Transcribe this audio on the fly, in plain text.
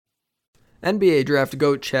NBA Draft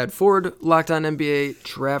GOAT Chad Ford, Locked On NBA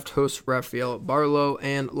Draft host Rafael Barlow,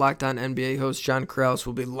 and Locked On NBA host John Krause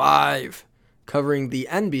will be live covering the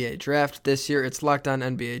NBA Draft. This year, it's Locked On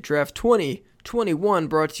NBA Draft 2021,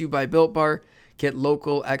 brought to you by Built Bar. Get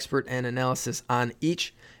local expert and analysis on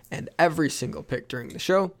each and every single pick during the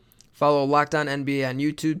show. Follow Locked On NBA on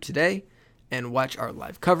YouTube today and watch our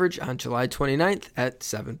live coverage on July 29th at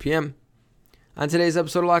 7 p.m. On today's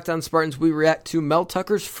episode of Locked On Spartans, we react to Mel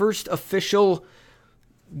Tucker's first official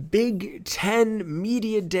Big Ten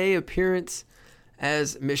Media Day appearance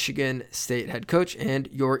as Michigan State head coach, and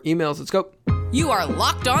your emails. Let's go. You are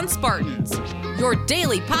Locked On Spartans, your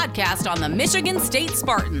daily podcast on the Michigan State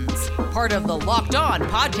Spartans, part of the Locked On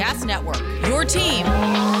Podcast Network, your team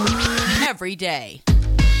every day.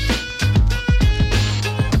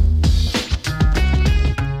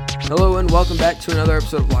 Hello and welcome back to another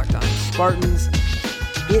episode of Locked On Spartans.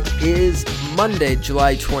 It is Monday,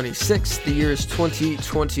 July 26th. The year is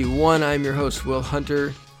 2021. I'm your host, Will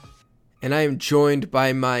Hunter, and I am joined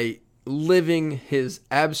by my living his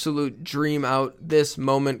absolute dream out this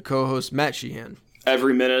moment co-host, Matt Sheehan.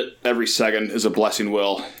 Every minute, every second is a blessing,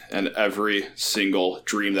 Will, and every single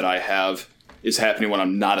dream that I have is happening when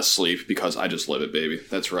I'm not asleep because I just live it, baby.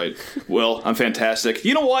 That's right. Will, I'm fantastic.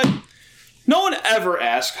 You know what? No one ever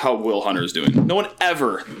asks how Will Hunter's doing. No one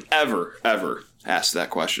ever asks that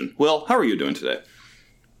question. Will, how are you doing today?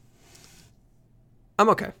 I'm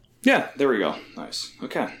okay. Yeah, there we go. Nice.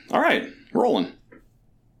 Okay. All right. Rolling.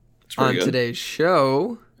 On today's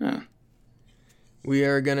show, yeah, we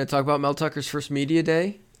are going to talk about Mel Tucker's first media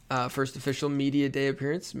day, first official media day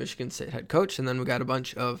appearance, Michigan State head coach, and then we got a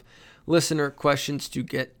bunch of listener questions to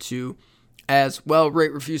get to as well.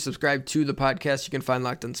 Rate, review, subscribe to the podcast. You can find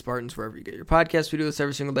Locked On Spartans wherever you get your podcasts. We do this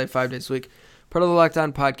every single day, 5 days a week. Part of the Locked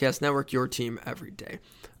On Podcast Network, your team every day.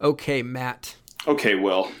 Okay, Matt. Okay,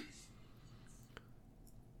 Will.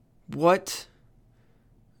 What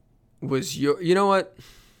was your... You know what?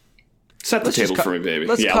 Set the table for me, baby.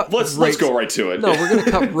 Let's go right to it. No, we're going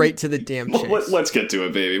to cut right to the damn chase. Let's get to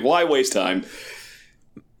it, baby. Why waste time?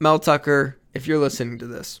 Mel Tucker, if you're listening to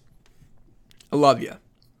this, I love you.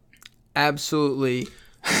 Absolutely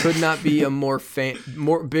could not be a more of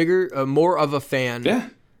a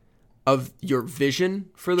fan of your vision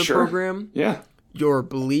for the program. Yeah. Your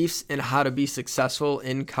beliefs in how to be successful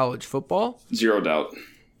in college football. Zero doubt.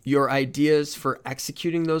 Your ideas for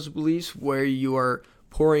executing those beliefs, where you are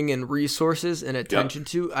pouring in resources and attention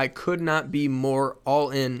to. I could not be more all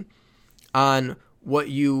in on what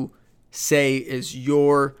you say is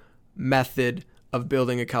your method of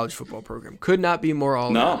building a college football program. Could not be more all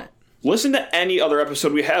in on it. Listen to any other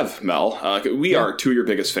episode we have, Mel. We are two of your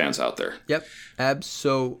biggest fans out there. Yep,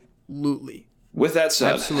 absolutely. With that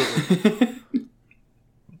said. Absolutely.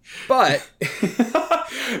 But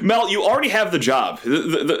Mel, you already have the job.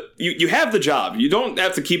 You have the job. You don't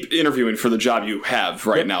have to keep interviewing for the job you have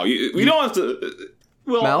right now. We don't have to.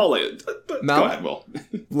 Well, Mel, go ahead, Will.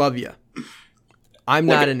 Love you. I'm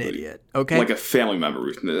not an idiot, okay? Like a family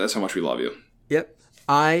member. That's how much we love you. Yep.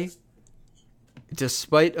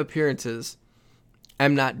 Despite appearances,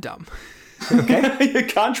 am not dumb. Okay?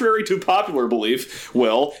 Contrary to popular belief,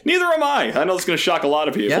 Will, neither am I. I know it's going to shock a lot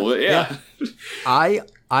of people. Yeah.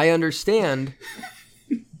 I understand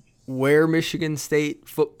where Michigan State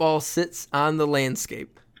football sits on the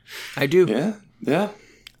landscape. I do. Yeah.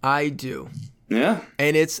 I do. Yeah.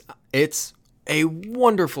 And it's a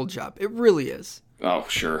wonderful job. It really is. Oh,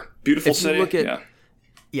 sure. Beautiful city.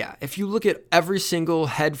 If you look at every single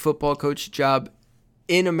head football coach job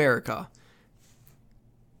in America,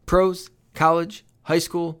 pros, college, high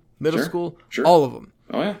school, middle school, all of them.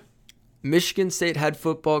 Oh, yeah. Michigan State head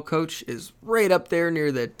football coach is right up there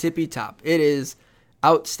near the tippy top. It is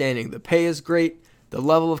outstanding. The pay is great. The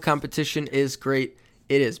level of competition is great.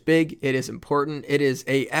 It is big. It is important. It is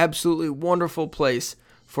a absolutely wonderful place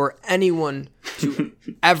for anyone to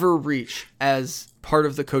ever reach as part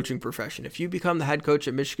of the coaching profession. If you become the head coach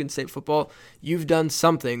at Michigan State football, you've done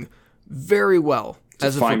something very well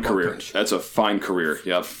as a fine football career. coach. That's a fine career.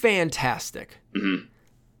 Yep. Fantastic. Mm-hmm.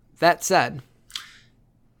 That said,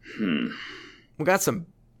 we got some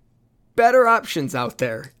better options out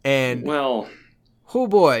there, and oh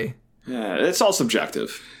boy, yeah, it's all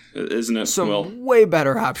subjective, isn't it? Some way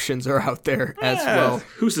better options are out there as well.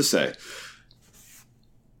 Who's to say?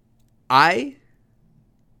 I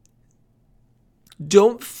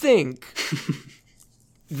don't think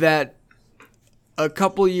that a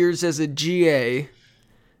couple years as a GA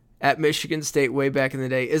at Michigan State way back in the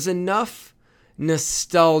day is enough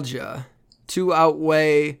nostalgia to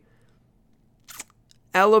outweigh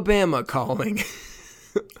Alabama calling.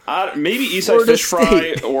 Maybe Eastside Florida Fish Fry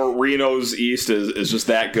State. or Reno's East is just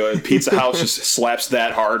that good. Pizza House just slaps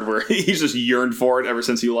that hard where he's just yearned for it ever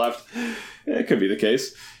since he left. It could be the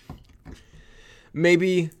case.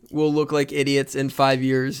 Maybe we'll look like idiots in 5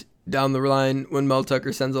 years down the line when Mel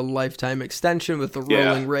Tucker sends a lifetime extension with the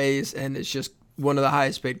rolling Rays and is just one of the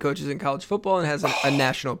highest paid coaches in college football and has a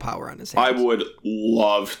national power on his hands. I would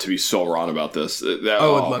love to be so wrong about this. I would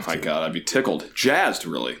love my to. God, I'd be tickled. Jazzed,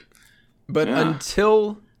 really. But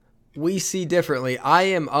until we see differently, I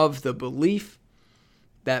am of the belief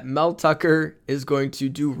that Mel Tucker is going to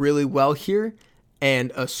do really well here,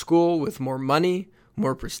 and a school with more money,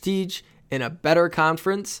 more prestige, in a better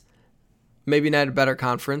conference, maybe not a better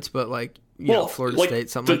conference, but Florida State,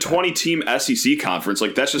 something like that. The 20-team SEC conference,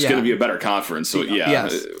 that's just going to be a better conference. So,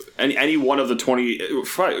 Yes. Any one of the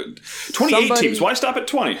 28 teams. Why stop at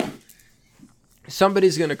 20?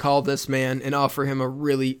 Somebody's going to call this man and offer him a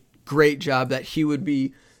really great job that he would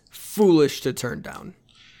be foolish to turn down.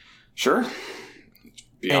 Sure.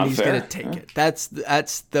 And he's going to take it. That's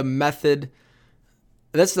the method.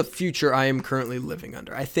 That's the future I am currently living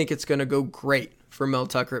under. I think it's going to go great for Mel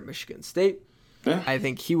Tucker at Michigan State. Yeah. I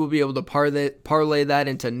think he will be able to parlay that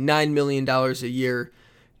into $9 million a year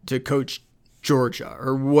to coach Georgia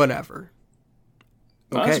or whatever.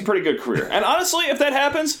 Okay. That's a pretty good career. And honestly, if that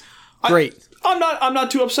happens, great. I'm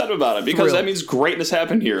not too upset about it because that means greatness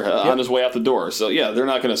happened here on his way out the door. So yeah, they're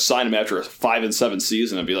not going to sign him after a 5-7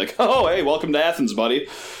 season and be like, "Oh, hey, welcome to Athens, buddy."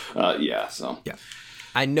 Yeah.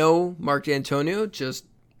 I know Mark D'Antonio just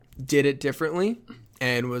did it differently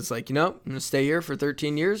and was like, I'm going to stay here for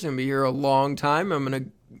 13 years and be here a long time. I'm going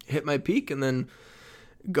to hit my peak and then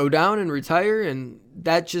go down and retire. And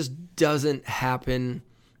that just doesn't happen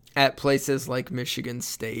at places like Michigan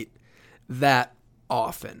State that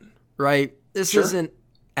often, right? This isn't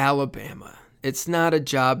Alabama. It's not a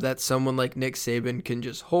job that someone like Nick Saban can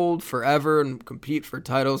just hold forever and compete for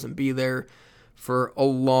titles and be there for a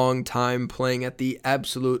long time playing at the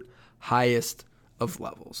absolute highest of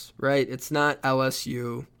levels, right? It's not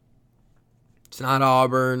LSU. It's not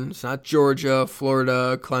Auburn. It's not Georgia,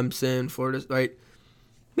 Florida, Clemson, Florida, right?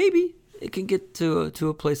 Maybe it can get to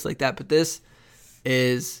a place like that, but this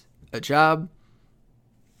is a job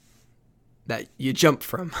that you jump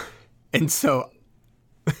from. And so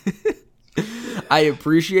I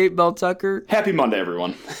appreciate Mel Tucker. Happy Monday,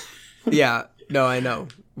 everyone. Yeah, no, I know.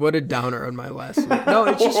 What a downer on my last week. No,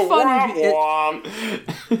 it's just funny.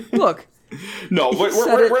 Look. No,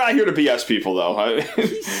 we're not here to BS people, though.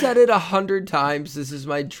 He said it 100 times. This is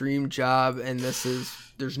my dream job, and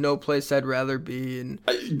there's no place I'd rather be. And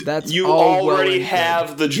that's you all already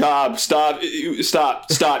have the job. Stop.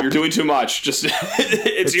 You're doing too much. Just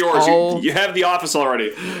it's yours. You have the office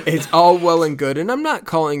already. It's all well and good, and I'm not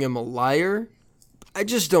calling him a liar. I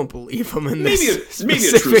just don't believe him in this. Maybe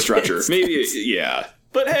a true stretcher. Maybe, yeah.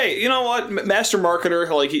 But hey, you know what? Master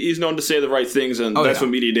marketer, he's known to say the right things, and that's what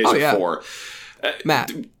media days are for.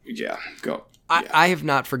 Matt. Yeah, go. I have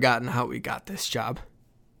not forgotten how we got this job.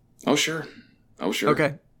 Oh, sure.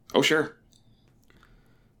 Okay. Oh, sure.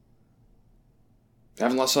 I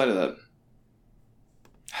haven't lost sight of that.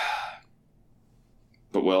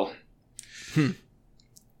 But, well, I'm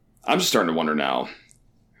just starting to wonder now.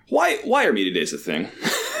 Why are media days a thing?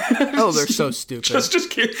 Oh, they're so stupid. Just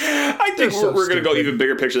I think we're going to go even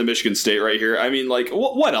bigger picture than Michigan State right here. I mean,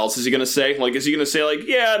 what else is he going to say? Is he going to say,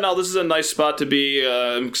 yeah, no, this is a nice spot to be.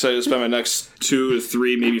 I'm excited to spend my next 2 to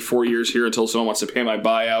 3, maybe 4 years here until someone wants to pay my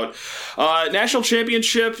buyout. National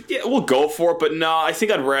championship, yeah, we'll go for it. But no, I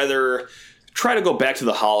think I'd rather try to go back to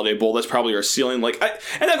the Holiday Bowl. That's probably our ceiling.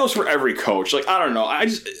 And that goes for every coach. I don't know. I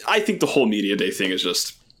think the whole media day thing is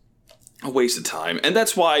just a waste of time. And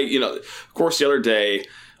that's why, of course, the other day,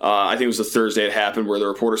 I think it was the Thursday it happened where the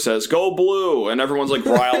reporter says, "Go blue," and everyone's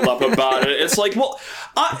riled up about it. It's what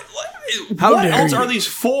else are these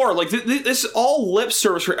for? This is all lip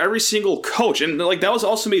service for every single coach. And that was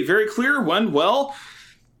also made very clear when,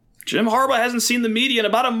 Jim Harbaugh hasn't seen the media in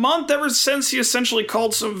about a month ever since he essentially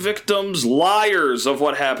called some victims liars of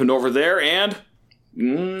what happened over there. And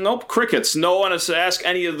nope, crickets. No one has to ask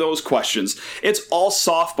any of those questions. It's all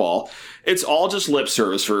softball. It's all just lip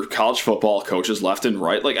service for college football coaches left and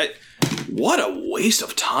right. What a waste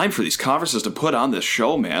of time for these conferences to put on this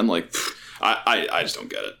show, man. I just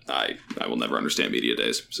don't get it. I will never understand media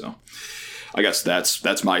days. So I guess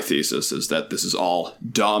that's my thesis, is that this is all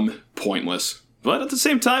dumb, pointless. But at the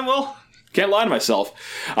same time, can't lie to myself.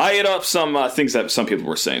 I ate up some things that some people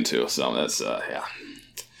were saying too. So that's, yeah.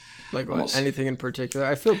 Like what? Almost. Anything in particular?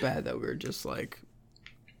 I feel bad that we were just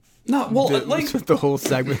no, the whole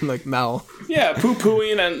segment Mel. Yeah,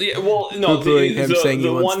 poo-pooing and no, poo-pooing him saying he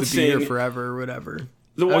the wants to be here forever or whatever.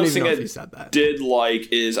 The one thing I said that. did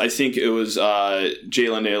like is I think it was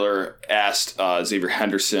Jalen Naylor asked Xavier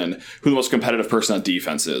Henderson who the most competitive person on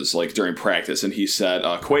defense is, like during practice, and he said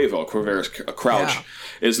Quavaris Crouch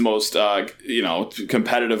is the most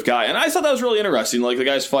competitive guy, and I thought that was really interesting. Like the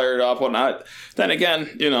guy's fired up, whatnot. Then again,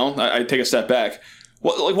 I take a step back.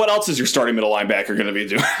 What else is your starting middle linebacker going to be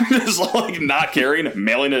doing? Just like not carrying,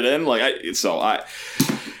 mailing it in.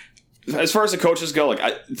 As far as the coaches go,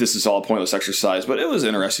 this is all a pointless exercise, but it was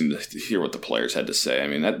interesting to hear what the players had to say. I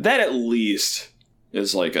mean, that at least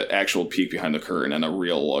is like an actual peek behind the curtain and a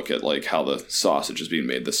real look at like how the sausage is being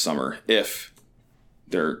made this summer, if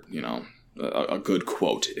they're, a good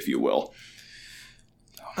quote, if you will.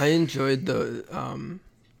 I enjoyed the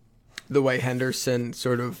way Henderson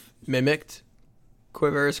sort of mimicked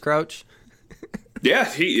Quavaris Crouch.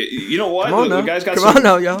 Yeah, you know what? The guy's got Come on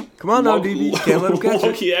now, y'all. Come on now, DB. Can't let him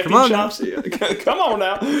catch it. Come on chops. Now. Come on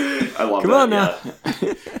now. I love Come on now.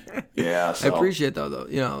 Yeah, so. I appreciate though.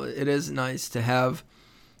 It is nice to have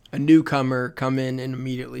a newcomer come in and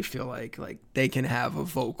immediately feel like they can have a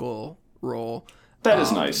vocal role. That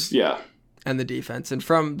is nice, yeah. And the defense. And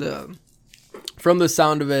from the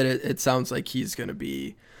sound of it, it sounds like he's going to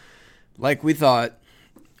be, like we thought,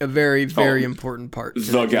 a very, very important part to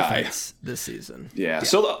the guy this season. Yeah.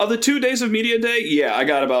 So of the 2 days of media day, I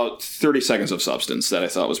got about 30 seconds of substance that I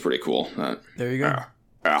thought was pretty cool. There you go.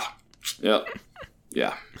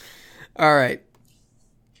 Yeah. All right.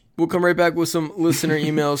 We'll come right back with some listener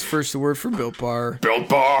emails. First, the word for Built Bar. Built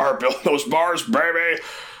Bar. Build those bars, baby.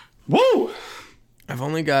 Woo! I've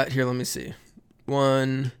only got, here, let me see.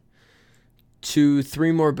 1, 2,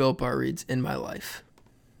 3 more Built Bar reads in my life.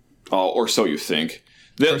 Oh, or so you think.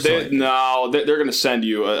 They're going to send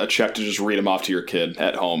you a check to just read them off to your kid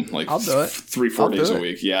at home, like I'll do it. 3-4 days a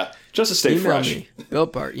week. Yeah, just to stay fresh. Me.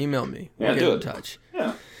 Built Bar, email me. We'll get in touch.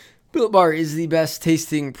 Yeah. Built Bar is the best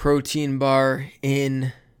tasting protein bar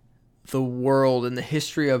in the world, in the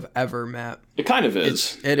history of ever, Matt. It kind of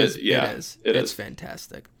is. It is. It's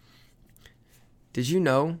fantastic. Did you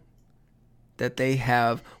know that they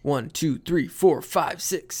have 1, 2, 3, 4, 5,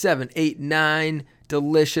 6, 7, 8, 9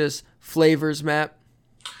 delicious flavors, Matt?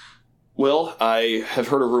 Well, I have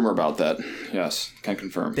heard a rumor about that. Yes, can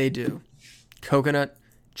confirm. They do. Coconut,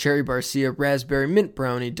 cherry barcia, raspberry, mint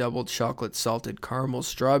brownie, double chocolate, salted caramel,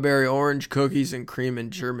 strawberry, orange, cookies and cream,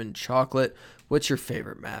 and German chocolate. What's your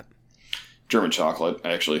favorite, Matt? German chocolate,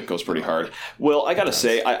 actually, goes pretty hard. Well, I got to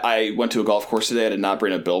say, I went to a golf course today. I did not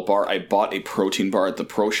bring a Built Bar. I bought a protein bar at the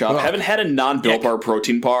pro shop. I haven't had a non-Built Bar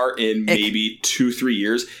protein bar in maybe 2-3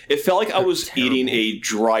 years. It felt like I was eating a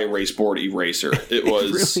dry erase board eraser. It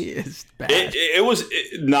was... It really is bad. It was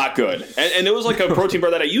not good. And it was like a protein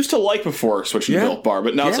bar that I used to like before switching to Built Bar.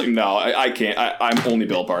 But now it's like, no, I can't. I'm only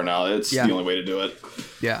Built Bar now. It's the only way to do it.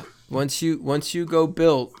 Yeah. Once you go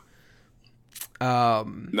Built...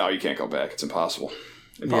 no, you can't go back. It's impossible.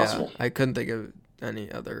 Yeah, I couldn't think of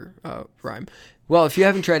any other rhyme. Well, if you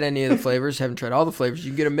haven't tried any of the flavors, haven't tried all the flavors, you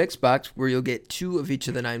can get a mix box where you'll get 2 of each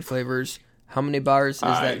of the 9 flavors. How many bars is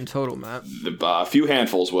that in total, Matt? A few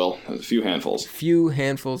handfuls, Will. A few handfuls. Few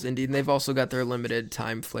handfuls, indeed. And they've also got their limited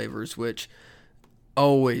time flavors, which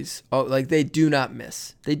always, they do not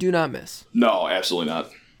miss. They do not miss. No, absolutely not.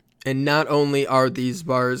 And not only are these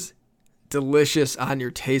bars delicious on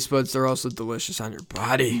your taste buds, they're also delicious on your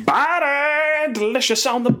body. Delicious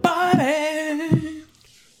on the body.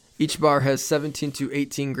 Each bar has 17 to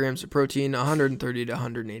 18 grams of protein, 130 to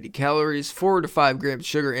 180 calories, 4 to 5 grams of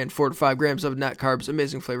sugar, and 4 to 5 grams of net carbs.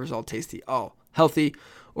 Amazing flavors, all tasty, all healthy.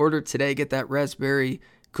 Order today. Get that raspberry,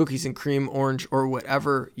 cookies and cream, orange, or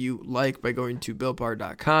whatever you like by going to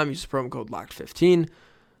BuiltBar.com. Use the promo code LOCKED15.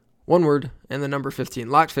 One word, and the number 15,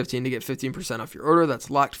 LOCKED15, to get 15% off your order. That's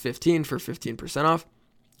LOCKED15 for 15% off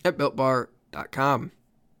at BuiltBar.com.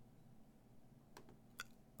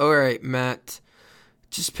 All right, Matt,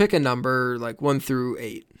 just pick a number, 1 through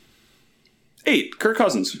 8. 8, Kirk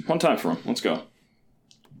Cousins. One time for him. Let's go.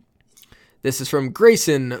 This is from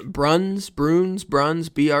Grayson Bruns, Bruns,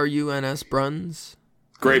 B-R-U-N-S, Bruns.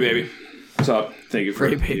 Great, baby. What's up? Thank you for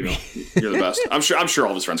Great, baby. Email. You're the best. I'm sure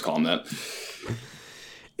all of his friends call him that.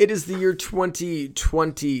 It is the year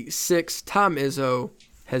 2026. Tom Izzo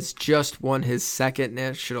has just won his 2nd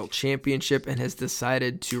national championship and has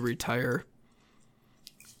decided to retire.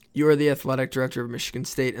 You are the athletic director of Michigan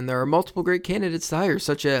State, and there are multiple great candidates to hire,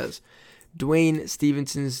 such as Dwayne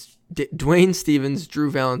Stevens, Drew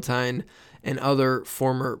Valentine, and other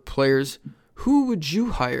former players. Who would you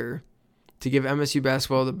hire to give MSU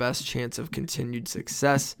basketball the best chance of continued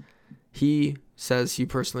success? He says he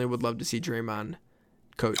personally would love to see Draymond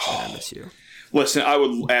coach at MSU. Listen, I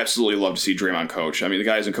would absolutely love to see Draymond coach. I mean, the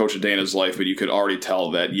guy hasn't coached a day in his life, but you could already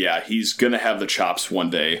tell that, yeah, he's going to have the chops one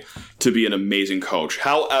day to be an amazing coach.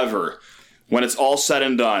 However, when it's all said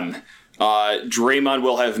and done, Draymond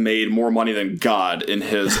will have made more money than God in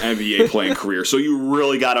his NBA playing career. So you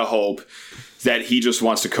really got to hope that he just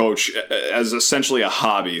wants to coach as essentially a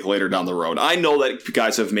hobby later down the road. I know that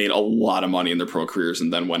guys have made a lot of money in their pro careers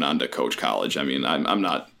and then went on to coach college. I mean, I'm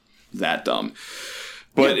not that dumb.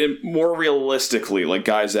 But more realistically, like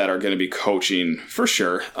guys that are going to be coaching for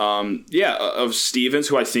sure. Of Stevens,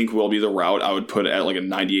 who I think will be the route, I would put at like a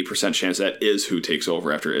 98% chance that is who takes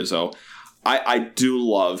over after Izzo. I do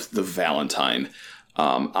love the Valentine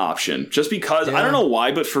option just because I don't know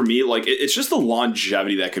why, but for me, like it's just the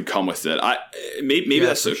longevity that could come with it. Maybe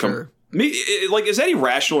that's sure. Like, is that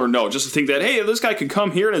irrational or no? Just to think that, hey, this guy could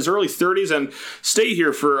come here in his early 30s and stay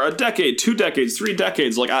here for a decade, 2 decades, 3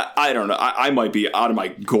 decades. Like, I don't know. I might be out of my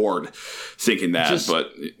gourd thinking that,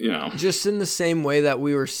 but, you know. Just in the same way that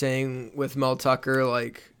we were saying with Mel Tucker,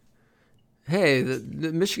 like, hey,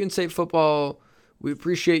 the Michigan State football, we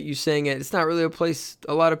appreciate you saying it. It's not really a place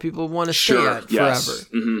a lot of people want to stay at forever. Yes.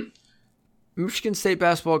 Mm-hmm. Michigan State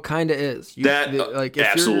basketball kind of is.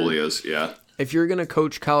 Absolutely is, yeah. If you're going to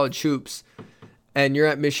coach college hoops and you're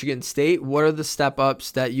at Michigan State, what are the step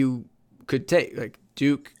ups that you could take? Like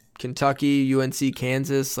Duke, Kentucky, UNC,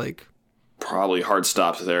 Kansas, like probably hard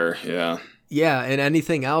stops there. Yeah. Yeah. And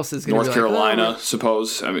anything else is going to be North Carolina,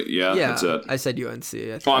 suppose. I mean, yeah, that's it. I said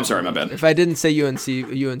UNC. I'm sorry. My bad. If I didn't say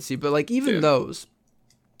UNC, but like even those,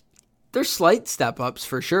 there's slight step ups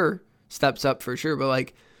for sure. Steps up for sure. But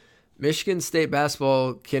like Michigan State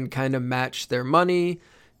basketball can kind of match their money,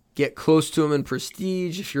 get close to them in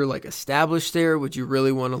prestige. If you're like established there, would you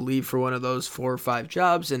really want to leave for one of those 4 or 5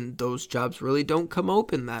 jobs? And those jobs really don't come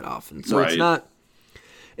open that often. So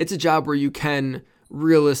it's a job where you can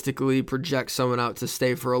realistically project someone out to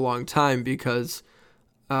stay for a long time because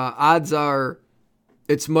odds are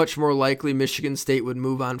it's much more likely Michigan State would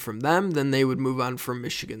move on from them than they would move on from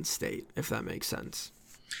Michigan State, if that makes sense.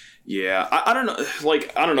 Yeah, I don't know.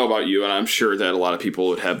 Like, I don't know about you, and I'm sure that a lot of people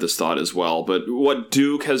would have this thought as well. But what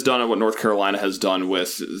Duke has done and what North Carolina has done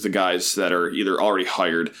with the guys that are either already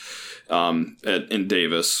hired in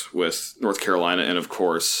Davis with North Carolina, and of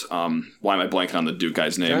course, why am I blanking on the Duke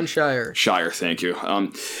guy's name? Jon Scheyer. Scheyer, thank you.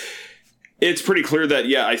 It's pretty clear that,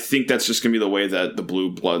 I think that's just going to be the way that the Blue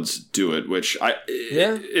Bloods do it, which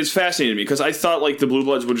is fascinating to me because I thought like the Blue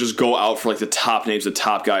Bloods would just go out for like the top names, the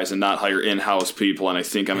top guys, and not hire in-house people. And I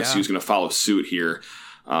think MSU is going to follow suit here.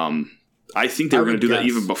 I think they were going to do that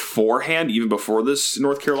even beforehand, even before this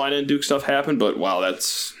North Carolina and Duke stuff happened. But wow,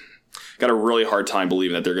 that's got a really hard time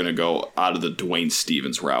believing that they're going to go out of the Dwayne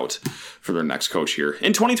Stevens route for their next coach here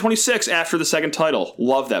in 2026 after the second title.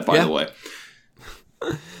 Love that, by the way.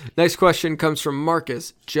 Next question comes from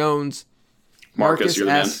Marcus Jones. Marcus you're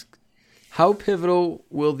asks, how pivotal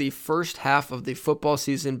will the first half of the football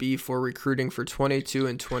season be for recruiting for 22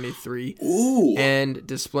 and 23 and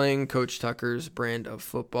displaying Coach Tucker's brand of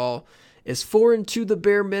football? Is 4-2 the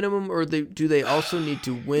bare minimum, or do they also need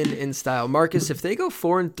to win in style? Marcus, if they go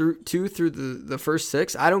 4-2 through the first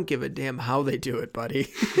 6, I don't give a damn how they do it, buddy.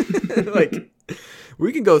 Like,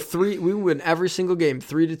 we can go 3. We win every single game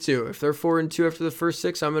 3-2. If they're 4-2 after the first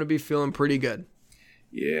 6, I'm going to be feeling pretty good.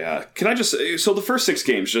 Yeah. Can I just so the first 6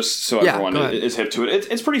 games, just so everyone is hip to it,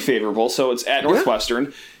 it's pretty favorable. So it's at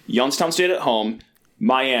Northwestern, Youngstown State at home,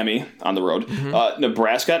 Miami on the road,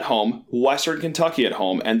 Nebraska at home, Western Kentucky at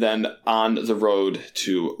home, and then on the road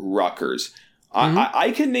to Rutgers.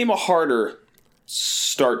 I can name a harder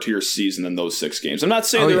start to your season than those 6 games. I'm not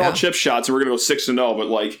saying they're all chip shots and we're going to go 6-0, but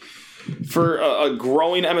like for a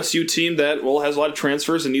growing MSU team that has a lot of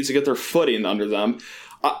transfers and needs to get their footing under them,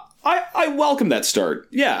 I welcome that start.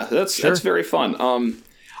 Yeah, that's very fun.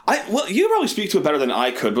 You probably speak to it better than I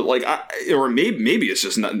could, but like, or maybe it's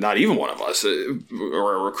just not even one of us,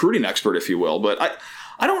 or a recruiting expert, if you will. But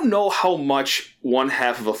I don't know how much one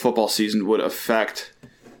half of a football season would affect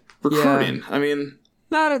recruiting. Yeah. I mean,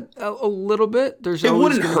 not a little bit. It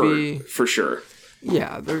wouldn't hurt for sure.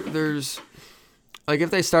 Yeah, there's like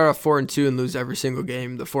if they start off 4-2 and lose every single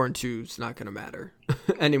game, the 4-2 is not going to matter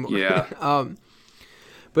anymore. Yeah.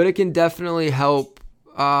 But it can definitely help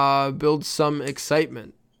build some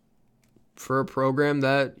excitement for a program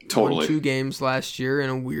that won 2 games last year in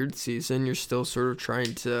a weird season. You're still sort of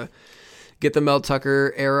trying to get the Mel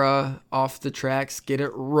Tucker era off the tracks, get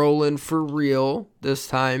it rolling for real this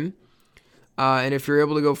time. And if you're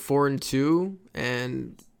able to go 4-2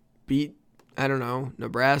 and beat, I don't know,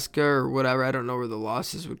 Nebraska or whatever, I don't know where the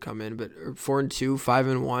losses would come in, but 4-2,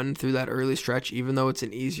 5-1 through that early stretch, even though it's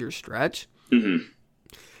an easier stretch.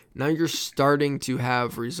 now you're starting to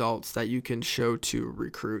have results that you can show to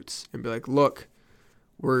recruits and be like, look,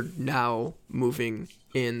 we're now moving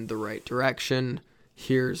in the right direction.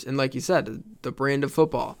 And like you said, the brand of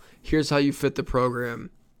football. Here's how you fit the program.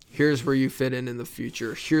 Here's where you fit in the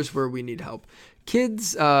future. Here's where we need help.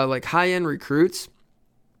 Kids, like high-end recruits,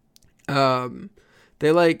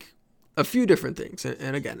 they like a few different things.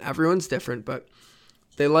 And again, everyone's different, but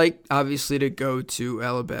they like, obviously, to go to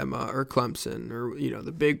Alabama or Clemson or,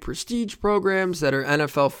 the big prestige programs that are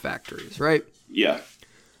NFL factories, right? Yeah.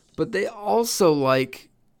 But they also like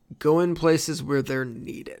going places where they're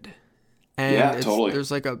needed. And totally.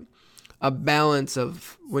 There's like a balance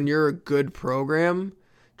of when you're a good program,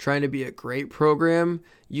 trying to be a great program,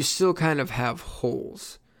 you still kind of have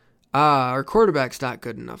holes. Our quarterback's not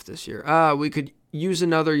good enough this year. We could use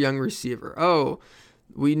another young receiver. Oh,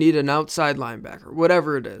 we need an outside linebacker,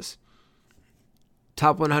 whatever it is.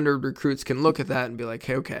 Top 100 recruits can look at that and be like,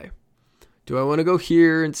 hey, okay, do I want to go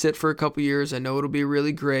here and sit for a couple years? I know it'll be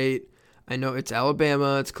really great. I know it's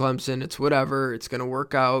Alabama, it's Clemson, it's whatever. It's going to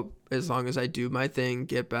work out as long as I do my thing,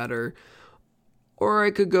 get better. Or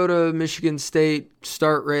I could go to Michigan State,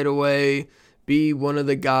 start right away, be one of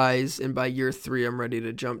the guys, and by year 3, I'm ready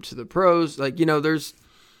to jump to the pros. Like,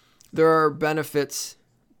 there are benefits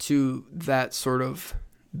to that sort of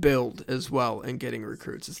build as well in getting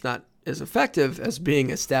recruits. It's not as effective as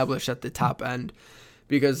being established at the top end,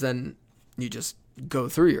 because then you just go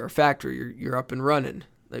through, you're a factory, you're up and running.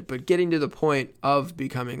 But getting to the point of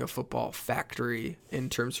becoming a football factory in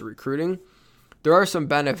terms of recruiting, there are some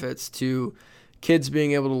benefits to kids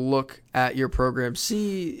being able to look at your program,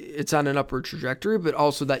 see it's on an upward trajectory, but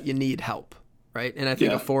also that you need help, right? And I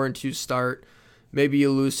think a 4-2 start, maybe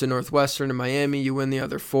you lose to Northwestern and Miami, you win the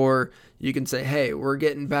other 4, you can say, hey, we're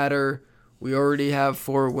getting better. We already have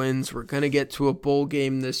 4 wins. We're going to get to a bowl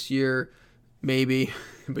game this year, maybe.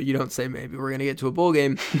 But you don't say maybe. We're going to get to a bowl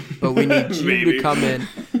game, but we need you to come in.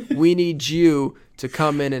 We need you to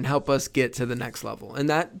come in and help us get to the next level. And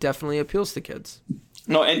that definitely appeals to kids.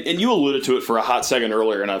 No, and you alluded to it for a hot second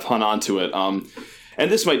earlier, and I've hung on to it.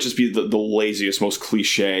 And this might just be the laziest, most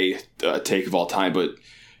cliche take of all time, but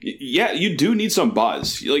yeah, you do need some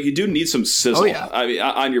buzz. Like, you do need some sizzle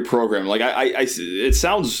on your program. Like, it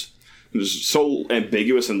sounds so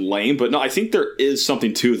ambiguous and lame, but no, I think there is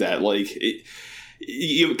something to that. Like,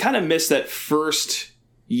 you kind of miss that first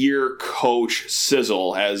year coach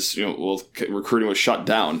sizzle as recruiting was shut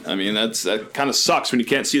down. I mean, that kind of sucks when you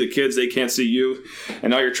can't see the kids, they can't see you,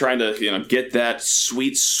 and now you're trying to get that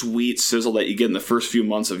sweet sizzle that you get in the first few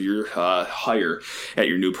months of your hire at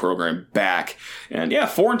your new program back. And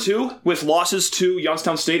 4-2 with losses to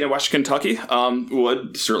Youngstown State and Western Kentucky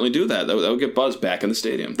would certainly do that. That would get buzz back in the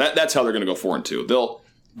stadium. That's how they're going to go 4-2. They'll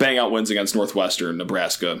bang out wins against Northwestern,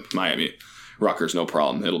 Nebraska, Miami, Rutgers, no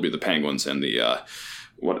problem. It'll be the Penguins and the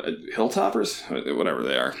Hilltoppers, whatever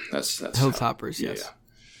they are. That's Hilltoppers. Yes.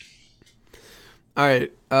 Yeah. All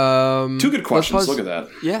right. 2 good questions. Look at that.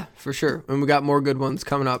 Yeah, for sure. And we got more good ones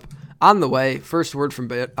coming up on the way. First word from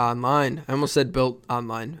Bet Online. I almost said Built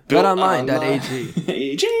Online.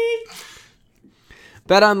 BetOnline.ag.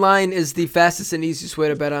 Bet Online is the fastest and easiest way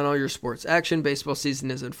to bet on all your sports action. Baseball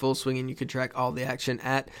season is in full swing, and you can track all the action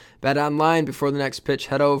at Bet Online. Before the next pitch,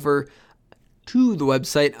 head over to the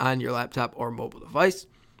website on your laptop or mobile device.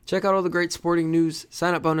 Check out all the great sporting news,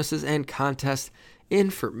 sign-up bonuses, and contest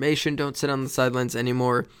information. Don't sit on the sidelines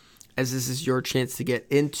anymore, as this is your chance to get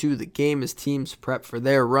into the game as teams prep for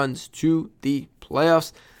their runs to the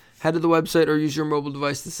playoffs. Head to the website or use your mobile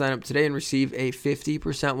device to sign up today and receive a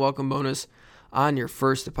 50% welcome bonus on your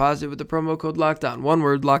first deposit with the promo code LOCKEDON. One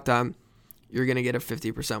word, LOCKEDON. You're going to get a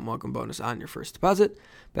 50% welcome bonus on your first deposit.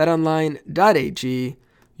 BetOnline.ag,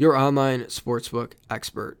 your online sportsbook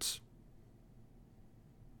experts.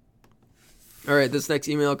 All right, this next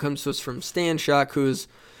email comes to us from Stan Schock, who's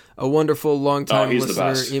a wonderful longtime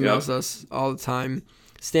listener, emails us all the time.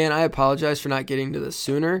 Stan, I apologize for not getting to this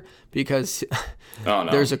sooner because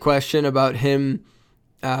there's a question about him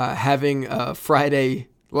having a Friday,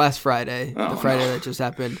 last Friday, that just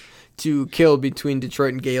happened, to kill between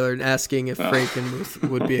Detroit and Gaylord, and asking if Frankenmuth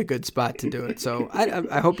would be a good spot to do it. So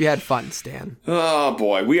I hope you had fun, Stan. Oh,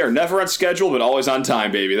 boy. We are never on schedule, but always on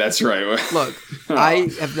time, baby. That's right. Look, I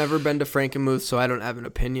have never been to Frankenmuth, so I don't have an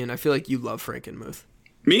opinion. I feel like you love Frankenmuth.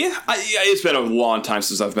 Me? It's been a long time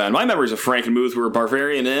since I've been. My memories of Frankenmuth were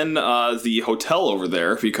Bavarian Inn, the hotel over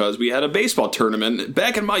there, because we had a baseball tournament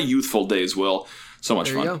back in my youthful days, Will. So much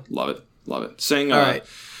fun. Go. Love it. Sang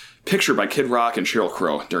Picture by Kid Rock and Sheryl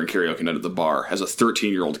Crow during karaoke night at the bar as a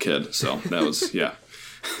 13-year-old kid. So that was,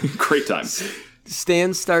 great time.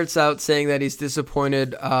 Stan starts out saying that he's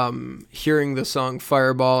disappointed hearing the song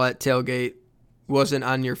Fireball at tailgate wasn't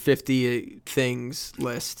on your 50 things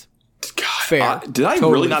list. God, fair. Did I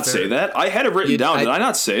Totally really not fair. say that? I had it written down. Did I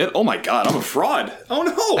not say it? Oh my God, I'm a fraud. Oh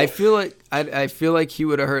no. I feel like he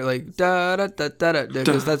would have heard like da da da da da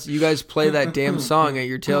because that's you guys play that damn song at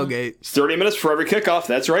your tailgate. It's 30 minutes for every kickoff.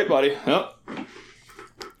 That's right, buddy. Yep.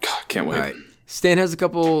 God, can't wait. All right. Stan has a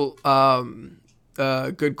couple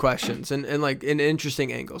good questions and like an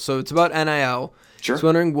interesting angle. So it's about NIL. Sure. He's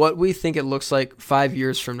wondering what we think it looks like 5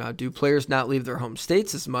 years from now. Do players not leave their home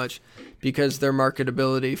states as much because their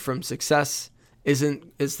marketability from success is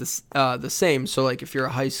the same? So like if you're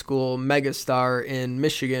a high school megastar in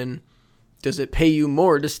Michigan, does it pay you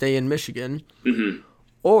more to stay in Michigan? Mm-hmm.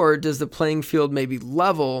 Or does the playing field maybe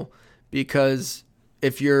level because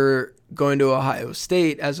if you're going to Ohio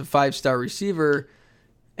State as a 5-star receiver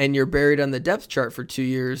and you're buried on the depth chart for 2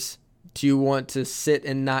 years, do you want to sit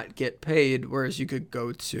and not get paid? Whereas you could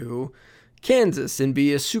go to Kansas and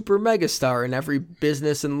be a super megastar and every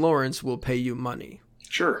business in Lawrence will pay you money.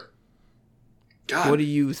 Sure. God. What do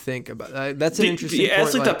you think about that? That's an interesting the point.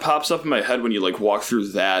 athlete that pops up in my head when you like walk through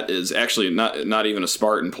that is actually not even a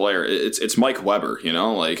Spartan player. It's Mike Weber, you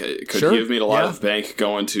know? Like could Sure. he have made a lot of bank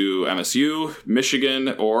going to MSU, Michigan,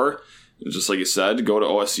 or just like you said, go to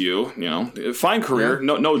OSU, you know, fine career,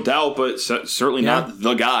 no doubt, but certainly not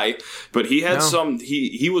the guy. But he had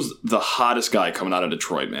he was the hottest guy coming out of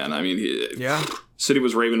Detroit, man. I mean, city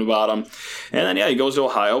was raving about him. And then, he goes to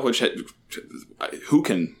Ohio, which who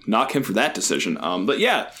can knock him for that decision? But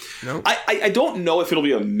I don't know if it'll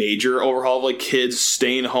be a major overhaul of like kids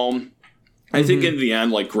staying home. I think in the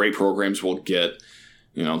end, like great programs will get,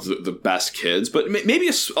 you know, the best kids, but maybe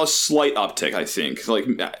a slight uptick, I think. Like,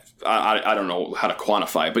 I don't know how to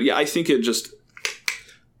quantify it, but I think it just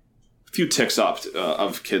a few ticks up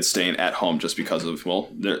of kids staying at home just because of, well,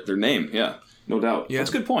 their name. Yeah, no doubt. Yeah.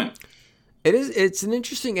 That's a good point. It's an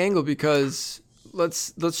interesting angle because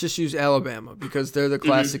let's just use Alabama because they're the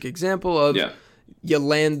classic example of you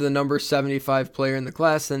land the number 75 player in the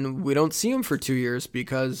class and we don't see him for 2 years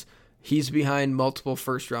because he's behind multiple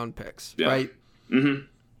first-round picks, right? Mm-hmm.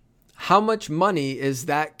 How much money is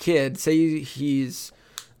that kid, say he's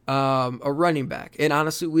a running back, and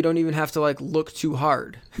honestly, we don't even have to like look too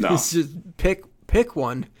hard. No. It's just pick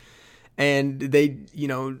one. And they, you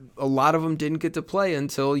know, a lot of them didn't get to play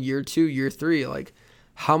until year 2, year 3. Like,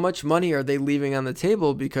 how much money are they leaving on the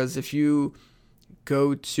table? Because if you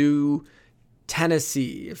go to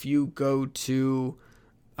Tennessee, if you go to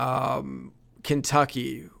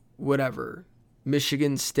Kentucky, whatever,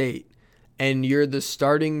 Michigan State, and you're the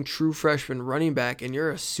starting true freshman running back and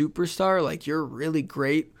you're a superstar, like you're really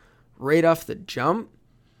great right off the jump,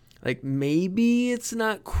 like maybe it's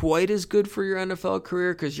not quite as good for your NFL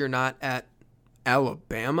career because you're not at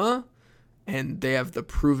Alabama and they have the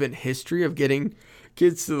proven history of getting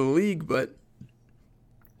kids to the league, but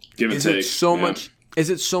is it so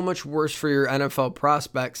much worse for your NFL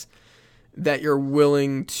prospects that you're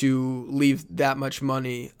willing to leave that much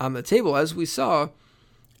money on the table? As we saw,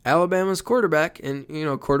 Alabama's quarterback, and you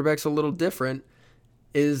know, quarterback's a little different,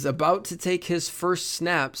 is about to take his first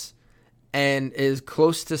snaps and is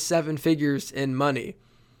close to 7 figures in money.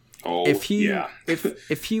 Oh, if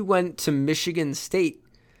he went to Michigan State,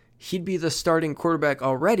 he'd be the starting quarterback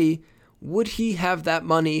already. Would he have that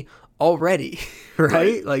money already?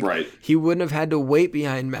 Right? He wouldn't have had to wait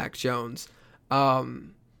behind Mac Jones.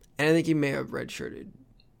 And I think he may have redshirted.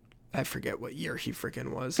 I forget what year he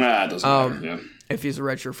freaking was. It doesn't matter. Yeah. If he's a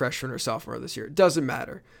redshirt freshman or sophomore this year, it doesn't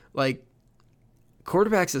matter. Like,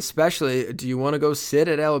 quarterbacks especially, do you want to go sit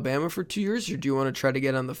at Alabama for 2 years, or do you want to try to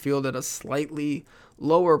get on the field at a slightly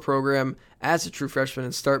lower program as a true freshman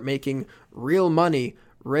and start making real money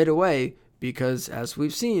right away? Because as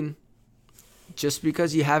we've seen, just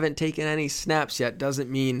because you haven't taken any snaps yet doesn't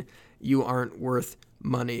mean you aren't worth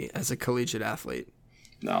money as a collegiate athlete.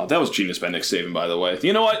 No, that was genius by Nick Saban, by the way.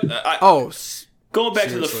 You know what? Going back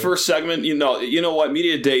to the first segment, you know what?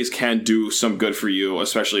 Media days can do some good for you,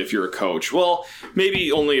 especially if you're a coach. Well,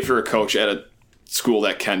 maybe only if you're a coach at a school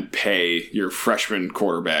that can pay your freshman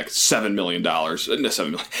quarterback $7 million,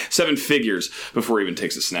 7 figures before he even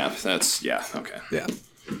takes a snap. That's, okay. Yeah.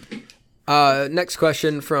 Next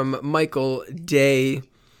question from Michael Day.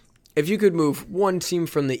 If you could move one team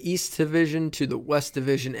from the East Division to the West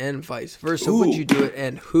Division and vice versa, would you do it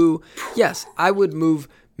and who? Yes, I would move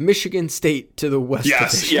Michigan State to the West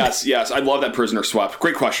Division. Yes. I love that prisoner swap.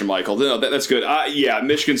 Great question, Michael. No, that's good.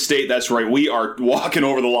 Michigan State, that's right. We are walking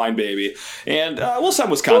over the line, baby. And we'll send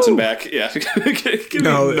Wisconsin back. Yeah. Give me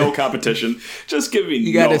no competition. Just give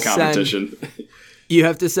me no competition. You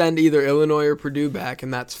have to send either Illinois or Purdue back,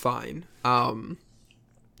 and that's fine.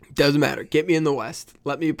 Doesn't matter. Get me in the West.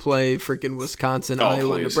 Let me play freaking Wisconsin,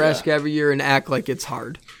 Iowa, please, Nebraska every year and act like it's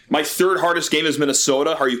hard. My third hardest game is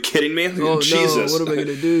Minnesota. Are you kidding me? Oh, Jesus. No. What am I going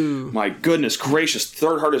to do? My goodness gracious.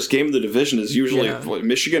 Third hardest game of the division is usually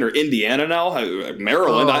Michigan or Indiana now.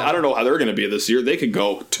 Maryland. I don't know how they're going to be this year. They could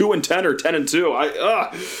go 2-10 or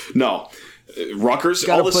 10-2. No. Rutgers,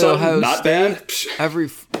 all of a sudden, Ohio not State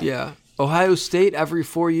bad. Ohio State every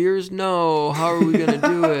 4 years? No. How are we going to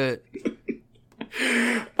do it?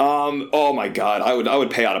 Oh my God, I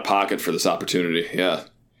would pay out of pocket for this opportunity. Yeah,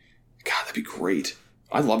 God, that'd be great.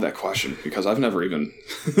 I love that question because I've never even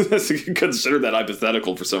considered that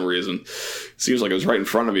hypothetical for some reason. Seems like it was right in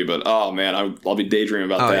front of me, but oh man, I'll be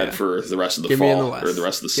daydreaming about that for the rest of the fall or the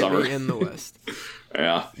rest of the summer. Get me in the West.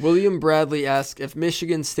 Yeah. William Bradley asks, if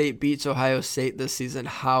Michigan State beats Ohio State this season,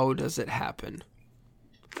 how does it happen?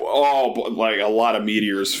 Oh, like a lot of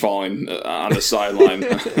meteors falling on the sideline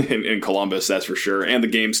in Columbus, that's for sure. And the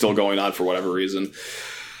game's still going on for whatever reason.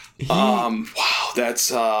 Wow, that's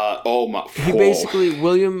He basically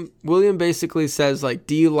William basically says like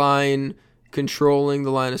D-line controlling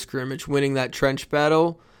the line of scrimmage, winning that trench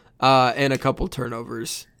battle, and a couple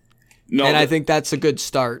turnovers. No, and I think that's a good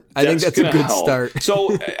start. I think that's a good start. So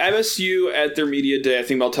MSU at their media day, I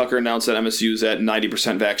think Mel Tucker announced that MSU is at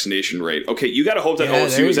 90% vaccination rate. Okay, you got to hope that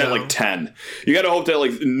OSU is at like 10. You got to hope that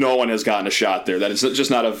like no one has gotten a shot there. That it's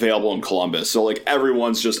just not available in Columbus. So like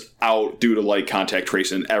everyone's just out due to like contact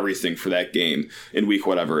tracing and everything for that game in week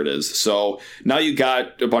whatever it is. So now you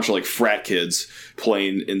got a bunch of like frat kids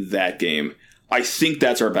playing in that game. I think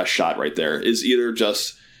that's our best shot right there. Is either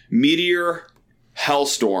just Meteor,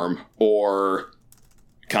 Hellstorm, or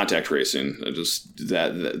contact tracing. Just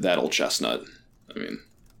that old chestnut. I mean,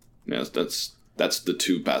 yeah, that's the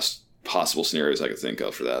two best possible scenarios I could think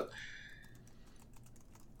of for that.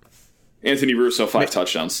 Anthony Russo, 5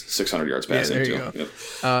 touchdowns, 600 yards passing. There you go. Yep.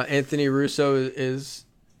 Anthony Russo is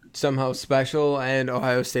somehow special, and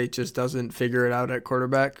Ohio State just doesn't figure it out at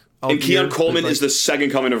quarterback. And Keon Coleman is the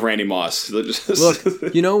second coming of Randy Moss.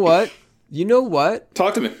 Look, you know what?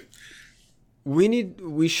 Talk to me.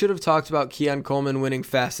 We should have talked about Keon Coleman winning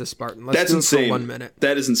fastest Spartan. Let's That's do it insane. for 1 minute.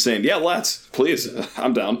 That is insane. Yeah, let's. Please.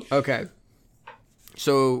 I'm down. Okay.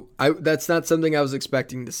 So that's not something I was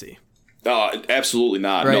expecting to see. Absolutely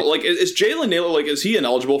not. Right. No, like, is Jalen Naylor, like, is he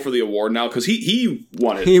ineligible for the award now? Because he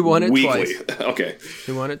won it. He won it weekly. twice. Okay.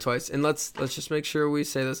 He won it twice. And let's just make sure we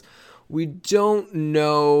say this. We don't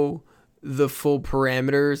know the full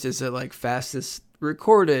parameters. Is it like fastest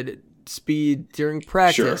recorded speed during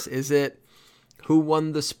practice? Sure. Is it who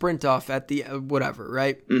won the sprint off at the whatever,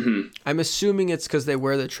 right? Mm-hmm. I'm assuming it's because they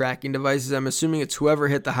wear the tracking devices. I'm assuming it's whoever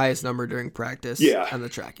hit the highest number during practice on the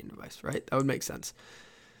tracking device, right? That would make sense.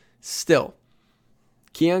 Still,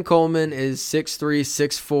 Keon Coleman is 6'3",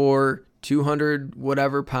 6'4", 200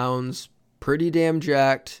 whatever pounds, pretty damn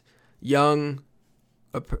jacked, young,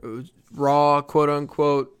 raw, quote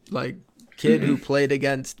unquote, like kid who played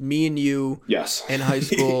against me and you in high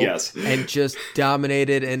school and just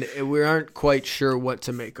dominated, and we aren't quite sure what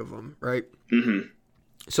to make of him, right? Mm-hmm.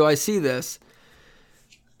 So I see this.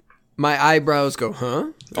 My eyebrows go, huh?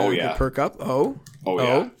 They perk up. Oh,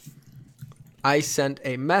 yeah. I sent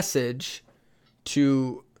a message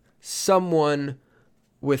to someone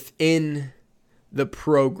within the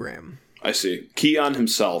program. I see. Keon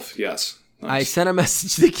himself, yes. Nice. I sent a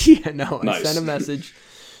message to Keon. No, nice. I sent a message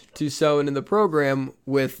to someone in the program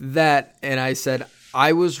with that, and I said,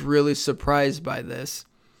 I was really surprised by this.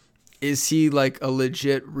 Is he like a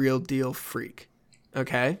legit real deal freak?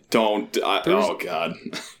 Okay? Oh, God.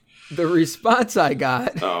 The response I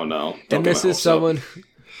got. Oh, no. And this is someone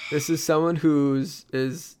who's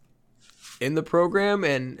is in the program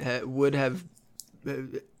and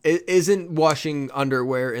isn't washing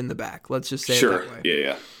underwear in the back. Let's just say it that way.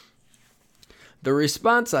 Yeah. The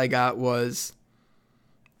response I got was,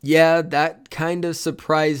 yeah, that kind of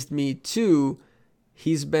surprised me too.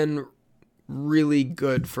 He's been really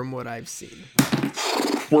good from what I've seen.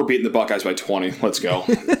 We're beating the Buckeyes by 20. Let's go.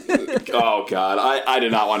 Oh, God. I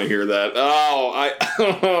did not want to hear that.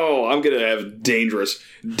 I'm going to have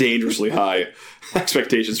dangerously high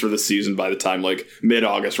expectations for this season by the time, like,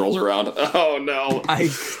 mid-August rolls around. Oh, no. I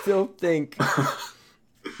still think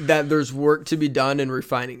that there's work to be done in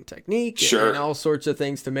refining technique and all sorts of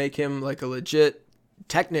things to make him, like, a legit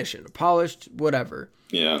technician, a polished whatever.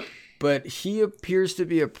 Yeah. But he appears to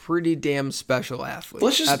be a pretty damn special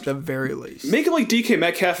athlete, at the very least. Make him like DK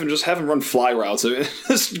Metcalf and just have him run fly routes.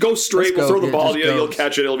 Just go straight, we'll throw the ball to you, you'll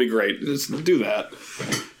catch it, it'll be great. Just do that.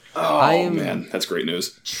 Oh, man, that's great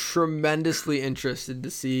news. Tremendously interested to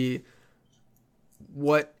see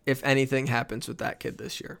what, if anything, happens with that kid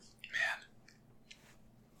this year.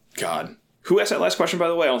 God. Who asked that last question, by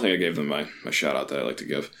the way? I don't think I gave them my shout out that I like to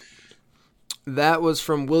give. That was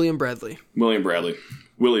from William Bradley. William Bradley.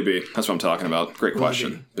 Willie B. That's what I'm talking about. Great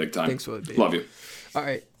question. Big time. Thanks, Willie B. Love you. All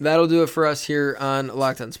right. That'll do it for us here on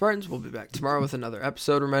Locked On Spartans. We'll be back tomorrow with another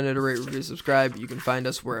episode. Reminder to rate, review, subscribe. You can find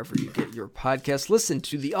us wherever you get your podcast. Listen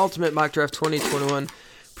to the Ultimate Mock Draft 2021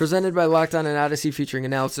 presented by Locked On and Odyssey, featuring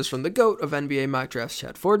analysis from the GOAT of NBA mock drafts,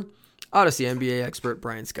 Chad Ford, Odyssey NBA expert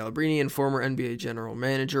Brian Scalabrine, and former NBA general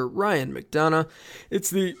manager Ryan McDonough. It's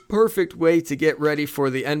the perfect way to get ready for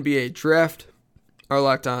the NBA draft. Our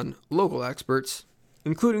Locked On local experts,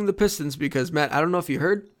 including the Pistons, because, Matt, I don't know if you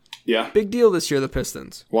heard. Yeah. Big deal this year, the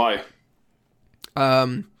Pistons. Why?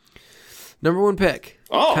 Number one pick.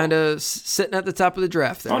 Oh. Kind of sitting at the top of the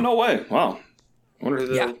draft there. Oh, no way. Wow. I wonder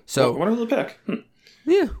who the pick.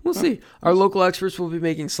 Yeah, we'll see. Our local experts will be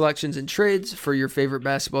making selections and trades for your favorite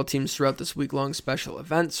basketball teams throughout this week-long special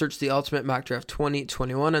event. Search the Ultimate Mock Draft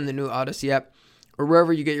 2021 on the new Odyssey app, or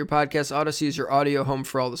wherever you get your podcasts. Odyssey is your audio home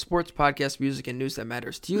for all the sports, podcasts, music, and news that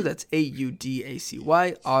matters to you. That's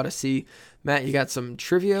AUDACY, Odyssey. Matt, you got some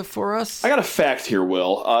trivia for us? I got a fact here,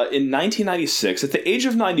 Will. In 1996, at the age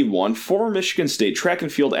of 91, former Michigan State track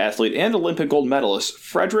and field athlete and Olympic gold medalist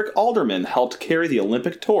Frederick Alderman helped carry the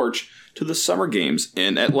Olympic torch to the Summer Games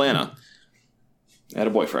in Atlanta.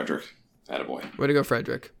 Attaboy, Frederick. Attaboy. Way to go,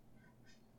 Frederick.